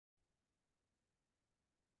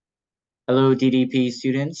Hello, DDP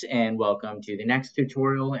students, and welcome to the next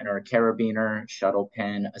tutorial in our carabiner shuttle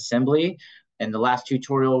pen assembly. In the last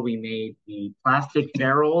tutorial, we made the plastic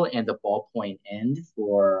barrel and the ballpoint end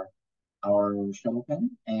for our shuttle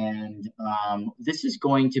pen. And this is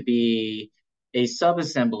going to be a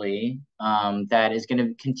sub-assembly that is going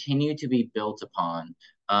to continue to be built upon.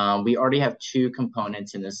 We already have two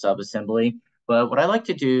components in the sub-assembly, but what I like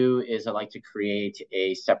to do is I like to create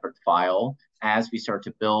a separate file as we start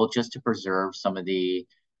to build, just to preserve some of the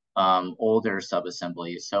older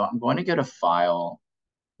sub-assemblies. So I'm going to go to File,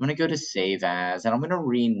 I'm going to go to Save As, and I'm going to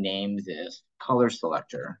rename this Color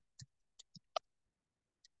Selector.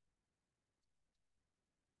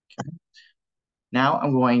 Okay. Now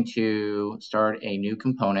I'm going to start a new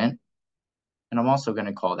component, and I'm also going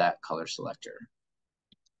to call that Color Selector.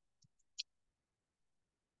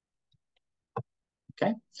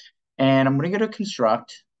 Okay, and I'm going to go to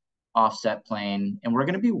Construct, Offset Plane, and we're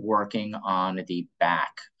going to be working on the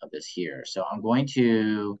back of this here. So I'm going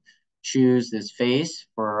to choose this face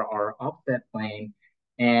for our offset plane.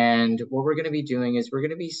 And what we're going to be doing is we're going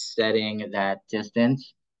to be setting that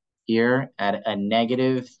distance here at a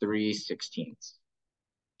 -3/16.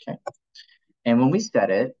 Okay. And when we set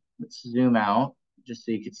it, let's zoom out just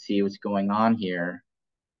so you can see what's going on here.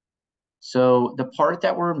 So the part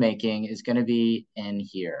that we're making is going to be in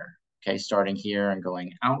here. Okay, starting here and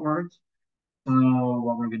going outwards. So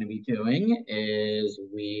what we're going to be doing is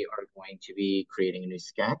we are going to be creating a new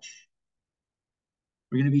sketch.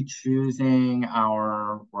 We're going to be choosing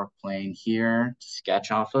our work plane here to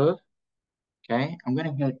sketch off of. Okay, I'm going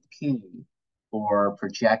to hit P for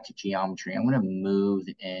project geometry. I'm going to move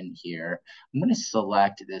in here. I'm going to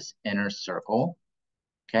select this inner circle.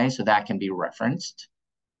 Okay, so that can be referenced.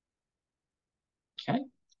 Okay,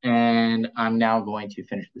 and I'm now going to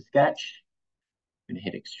finish the sketch. I'm going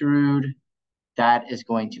to hit extrude. That is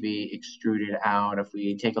going to be extruded out. If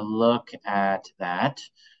we take a look at that,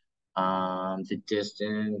 the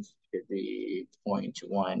distance could be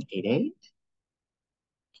 0.188. Okay,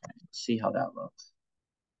 let's see how that looks.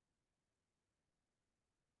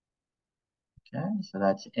 Okay, so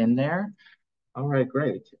that's in there. All right,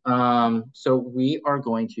 great. So we are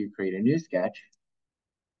going to create a new sketch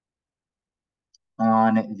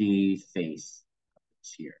on the face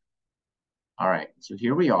here. All right, so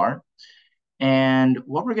here we are. And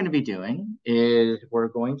what we're going to be doing is we're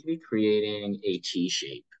going to be creating a T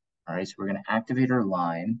shape. All right, so we're going to activate our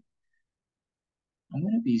line. I'm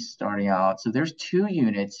going to be starting out. So there's 2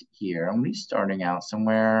 units here. I'm going to be starting out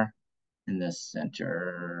somewhere in the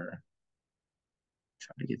center.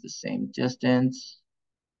 Try to get the same distance.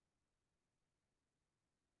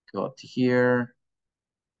 Go up to here.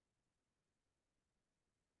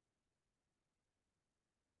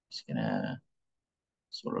 Just going to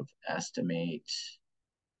sort of estimate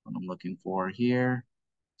what I'm looking for here.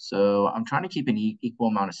 So I'm trying to keep an equal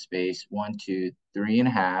amount of space. 1, 2,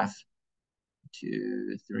 3.5.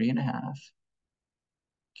 2, 3.5.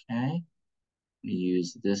 Okay. I'm going to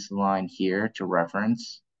use this line here to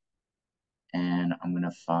reference. And I'm going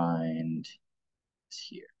to find this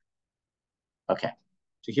here. Okay.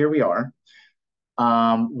 So here we are.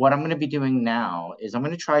 What I'm going to be doing now is I'm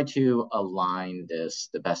going to try to align this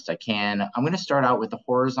the best I can. I'm going to start out with the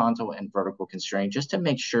horizontal and vertical constraint just to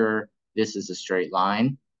make sure this is a straight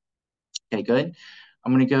line. Okay, good.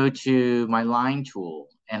 I'm going to go to my line tool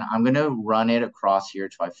and I'm going to run it across here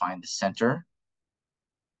till I find the center.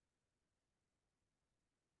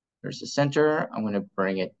 There's the center. I'm going to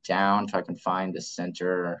bring it down so I can find the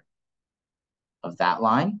center of that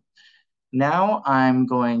line. Now I'm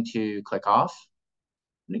going to click off.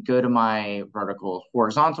 I'm going to go to my vertical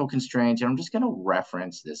horizontal constraints, and I'm just going to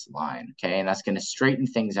reference this line, okay? And that's going to straighten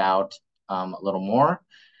things out a little more.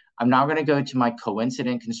 I'm now going to go to my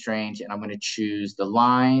coincident constraint, and I'm going to choose the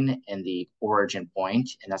line and the origin point,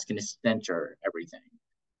 and that's going to center everything.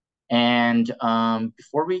 And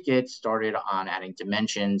before we get started on adding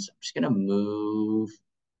dimensions, I'm just going to move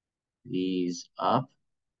these up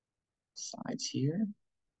sides here.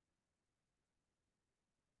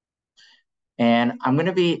 And I'm going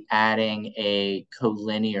to be adding a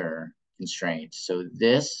collinear constraint. So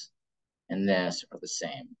this and this are the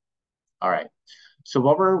same. All right. So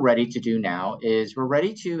what we're ready to do now is we're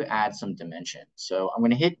ready to add some dimensions. So I'm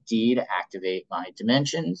going to hit D to activate my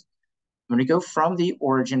dimensions. I'm going to go from the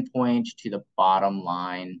origin point to the bottom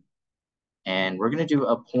line. And we're going to do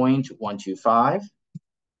a 0.125.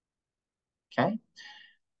 Okay.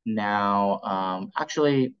 Now,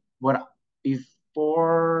 actually,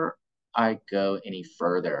 before I go any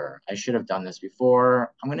further, I should have done this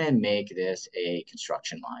before. I'm going to make this a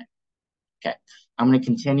construction line. Okay, I'm going to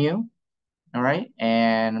continue. All right,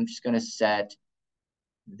 and I'm just gonna set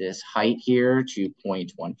this height here to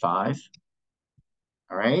 0.15.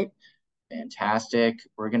 All right, fantastic.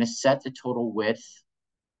 We're gonna set the total width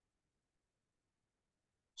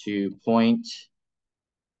to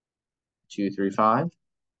 0.235.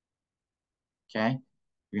 Okay,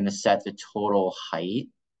 we're gonna set the total height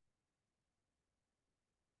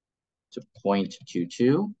to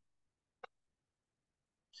 0.22.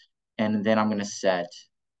 And then I'm gonna set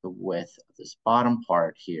the width of this bottom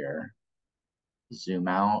part here, zoom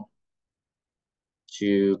out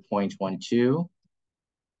to 0.12.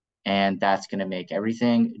 And that's gonna make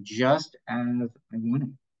everything just as I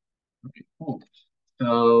wanted. Okay, cool.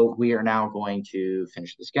 So we are now going to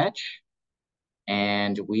finish the sketch,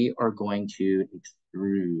 and we are going to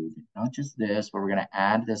extrude not just this, but we're going to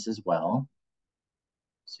add this as well.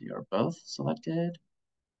 So you're both selected.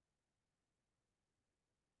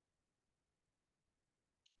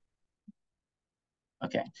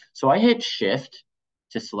 Okay, so I hit Shift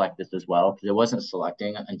to select this as well because it wasn't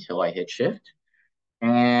selecting until I hit Shift.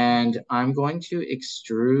 And I'm going to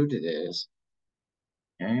extrude this.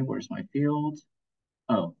 Okay, where's my field?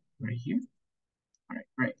 Oh, right here. All right,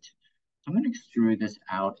 great. I'm going to extrude this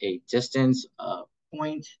out a distance of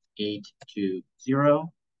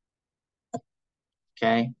 0.820.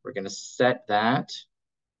 Okay, we're going to set that.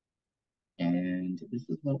 And this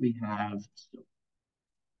is what we have.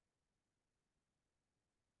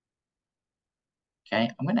 Okay,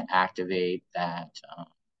 I'm going to activate that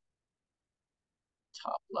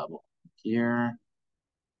top level here.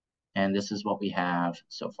 And this is what we have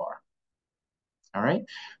so far. All right,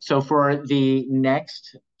 so for the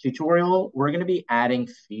next tutorial, we're going to be adding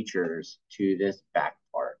features to this back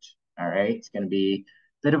part. All right, it's going to be a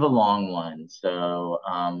bit of a long one. So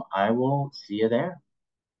I will see you there.